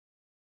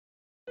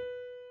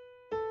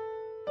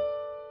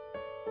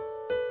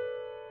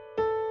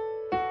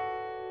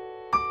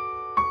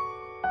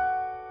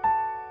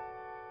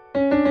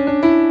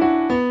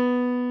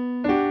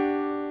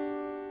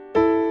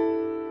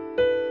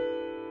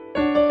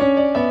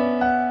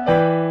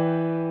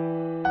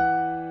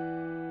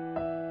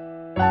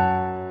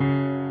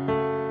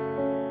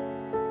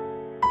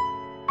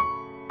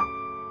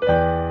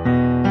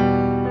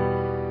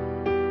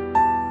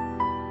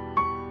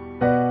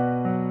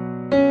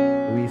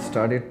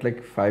started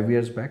like 5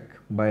 years back.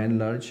 By and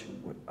large,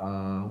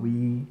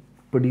 we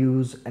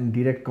produce and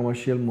direct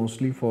commercial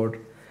mostly for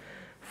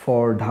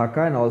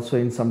Dhaka and also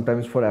in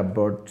sometimes for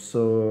abroad.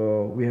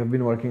 So we have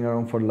been working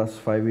around for last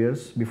 5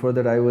 years. Before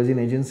that, I was in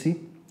agency.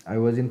 I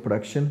was in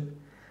production.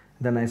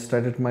 Then I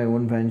started my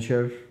own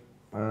venture.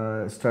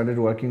 Started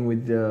working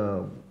with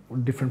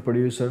different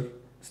producer.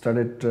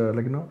 Started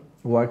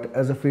worked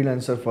as a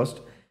freelancer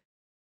first.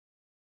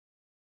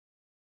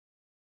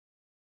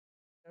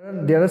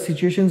 There are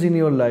situations in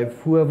your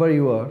life, whoever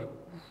you are,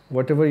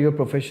 whatever your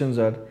professions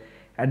are,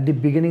 at the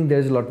beginning there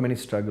is a lot many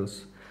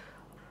struggles.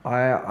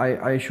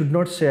 I should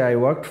not say I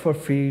worked for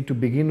free to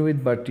begin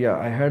with, but yeah,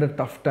 I had a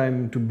tough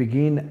time to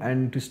begin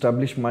and to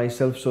establish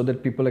myself so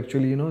that people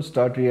actually,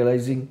 start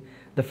realizing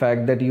the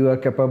fact that you are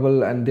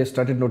capable and they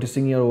started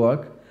noticing your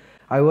work.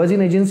 I was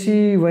in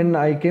agency. When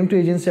I came to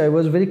agency, I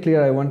was very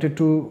clear I wanted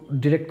to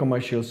direct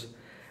commercials.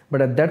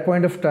 But at that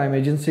point of time,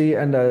 agency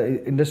and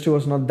industry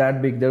was not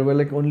that big. There were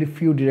like only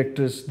few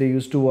directors they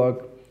used to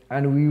work,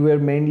 and we were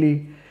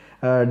mainly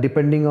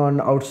depending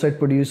on outside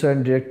producer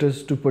and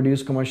directors to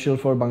produce commercial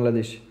for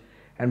Bangladesh.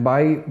 And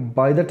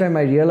by the time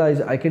I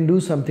realized I can do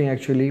something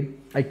actually,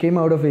 I came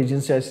out of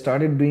agency. I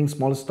started doing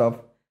small stuff.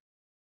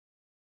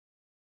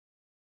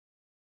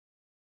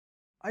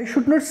 I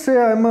should not say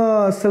I'm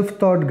a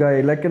self-taught guy.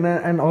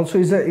 And also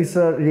it's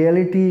a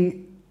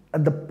reality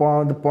at the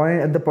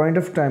point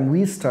of time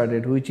we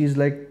started, which is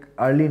like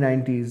early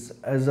 90s.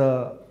 As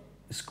a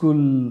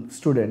school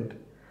student,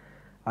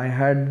 I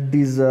had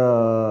this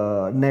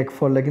knack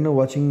for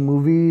watching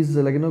movies,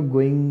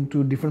 going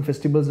to different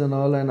festivals and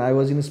all. And I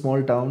was in a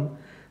small town,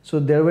 so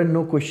there were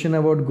no question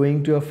about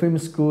going to a film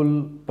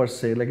school per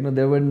se.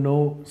 There were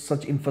no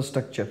such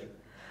infrastructure.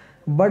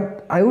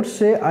 But I would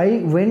say I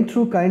went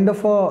through kind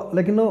of a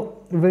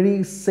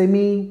very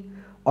semi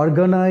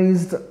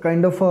organized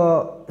kind of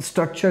a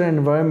structure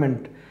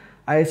environment.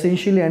 I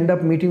essentially end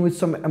up meeting with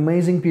some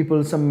amazing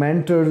people, some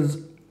mentors,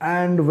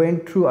 and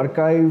went through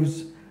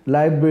archives,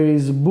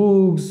 libraries,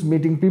 books,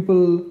 meeting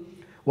people,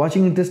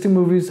 watching interesting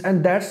movies,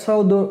 and that's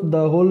how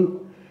the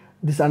whole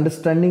this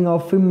understanding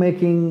of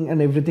filmmaking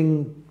and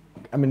everything,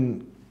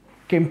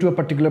 came to a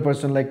particular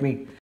person like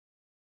me.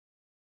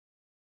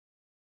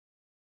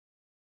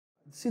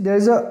 See, there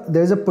is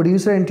a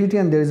producer entity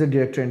and there is a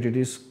director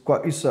entity.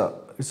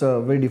 It's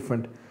a very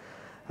different.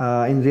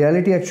 In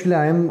reality, actually,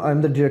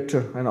 I'm the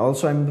director and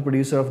also I'm the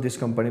producer of this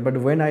company. But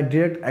when I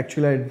direct,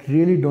 actually, I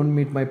really don't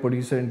meet my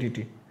producer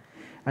entity.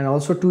 And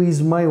also to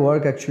ease my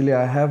work, actually,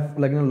 I have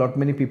lot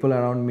many people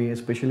around me,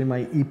 especially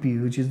my EP,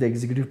 which is the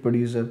executive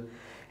producer.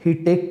 He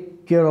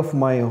take care of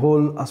my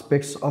whole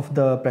aspects of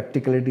the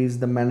practicalities,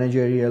 the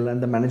managerial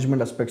and the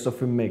management aspects of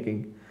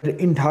filmmaking.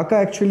 In Dhaka,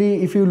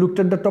 actually, if you looked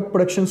at the top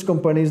productions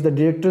companies, the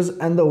directors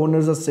and the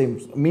owners are same,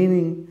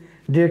 meaning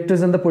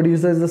directors and the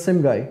producer is the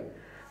same guy.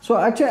 So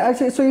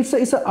actually, so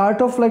it's an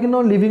art of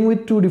living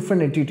with two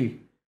different entities.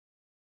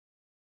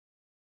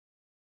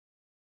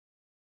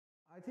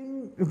 I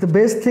think the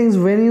best things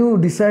when you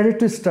decided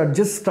to start,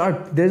 just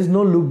start. There is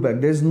no look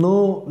back. There is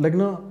no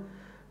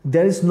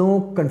there is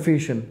no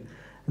confusion.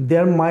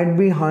 There might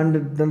be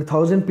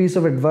 1,000 pieces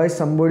of advice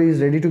somebody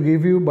is ready to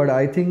give you, but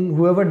I think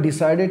whoever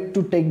decided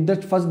to take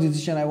that first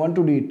decision, I want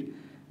to do it,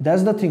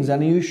 that's the things,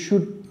 and you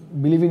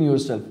should believe in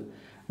yourself.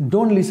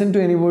 Don't listen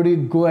to anybody,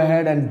 go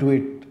ahead and do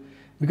it.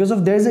 Because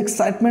of there's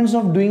excitements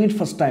of doing it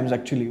first times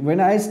actually.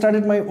 When I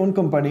started my own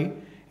company,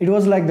 it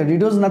was like that.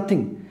 It was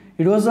nothing.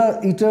 It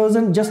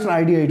wasn't just an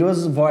idea, it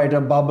was void,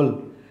 a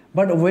bubble.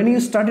 But when you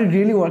started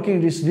really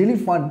working, it's really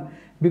fun.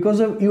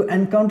 Because of you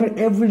encounter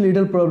every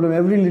little problem,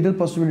 every little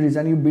possibilities,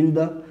 and you build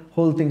the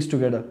whole things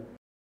together.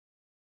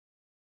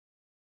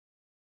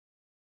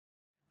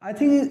 I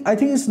think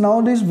it's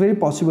nowadays very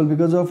possible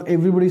because of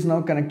everybody is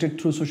now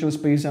connected through social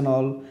space and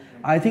all.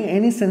 I think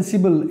any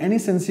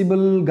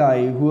sensible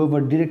guy,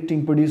 whoever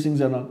directing, producing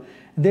and all,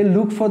 they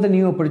look for the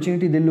new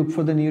opportunity, they look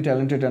for the new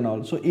talented and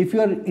all. So if you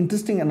are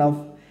interesting enough,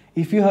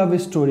 if you have a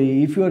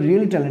story, if you are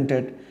really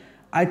talented,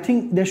 I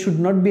think there should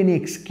not be any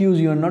excuse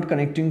you are not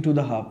connecting to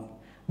the hub.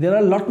 There are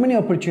a lot many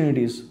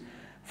opportunities.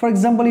 For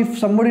example, if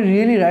somebody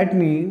really write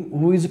me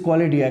who is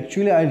quality,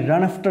 actually I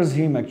run after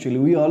him actually.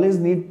 We always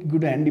need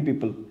good handy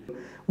people.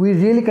 We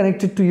really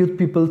connected to youth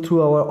people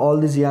through our all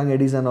these young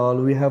eddies and all.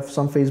 We have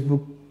some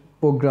Facebook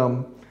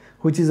program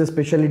which is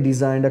especially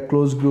designed, a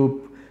closed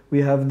group.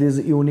 We have this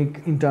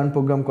unique intern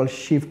program called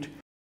Shift.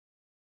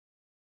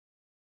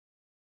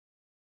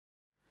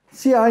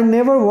 See, I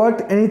never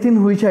worked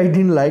anything which I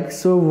didn't like.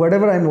 So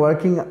whatever I'm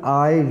working,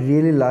 I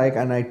really like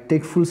and I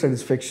take full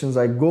satisfactions.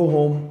 I go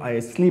home, I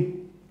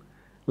sleep,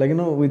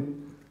 with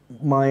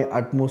my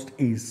utmost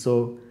ease.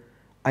 So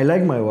I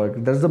like my work.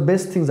 That's the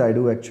best things I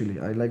do actually.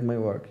 I like my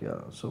work,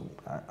 yeah. So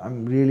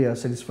I'm really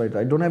satisfied.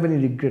 I don't have any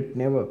regret,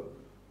 never.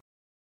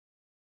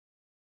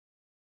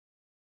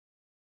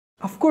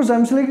 Of course,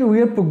 I'm saying like we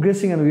are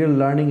progressing and we are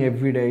learning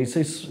every day. It's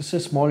a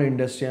small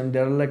industry and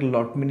there are like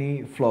lot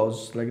many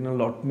flaws,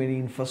 lot many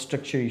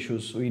infrastructure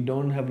issues. We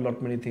don't have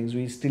lot many things.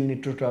 We still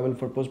need to travel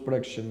for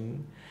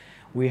post-production.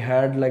 We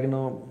had like,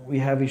 we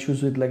have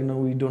issues with like,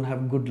 we don't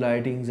have good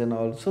lightings and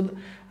all. So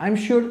I'm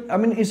sure, I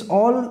mean, it's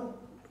all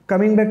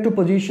coming back to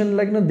position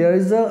like, there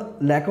is a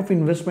lack of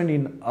investment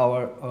in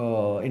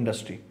our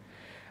industry.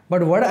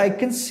 But what I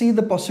can see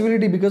the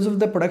possibility, because of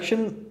the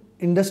production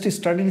industry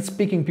started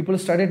speaking, people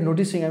started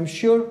noticing. I'm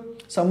sure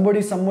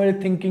somebody somewhere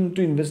thinking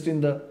to invest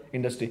in the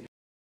industry.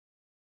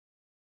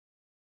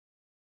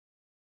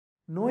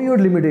 Know your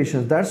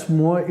limitations. That's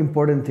more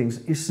important things.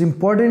 It's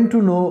important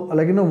to know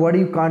like, what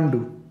you can't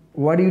do,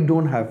 what you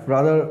don't have,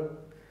 rather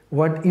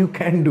what you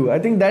can do. I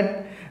think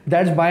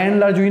that's by and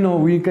large, we know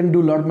we can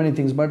do lot many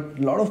things, but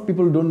a lot of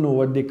people don't know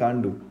what they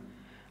can't do.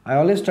 I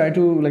always try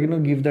to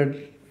like, give that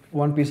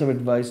one piece of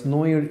advice.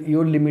 Know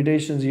your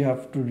limitations. You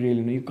have to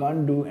really know you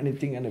can't do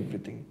anything and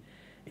everything.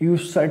 You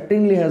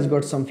certainly has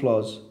got some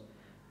flaws,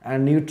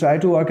 and you try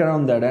to work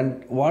around that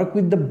and work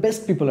with the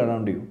best people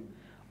around you.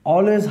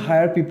 Always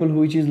hire people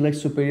which is like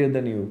superior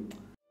than you.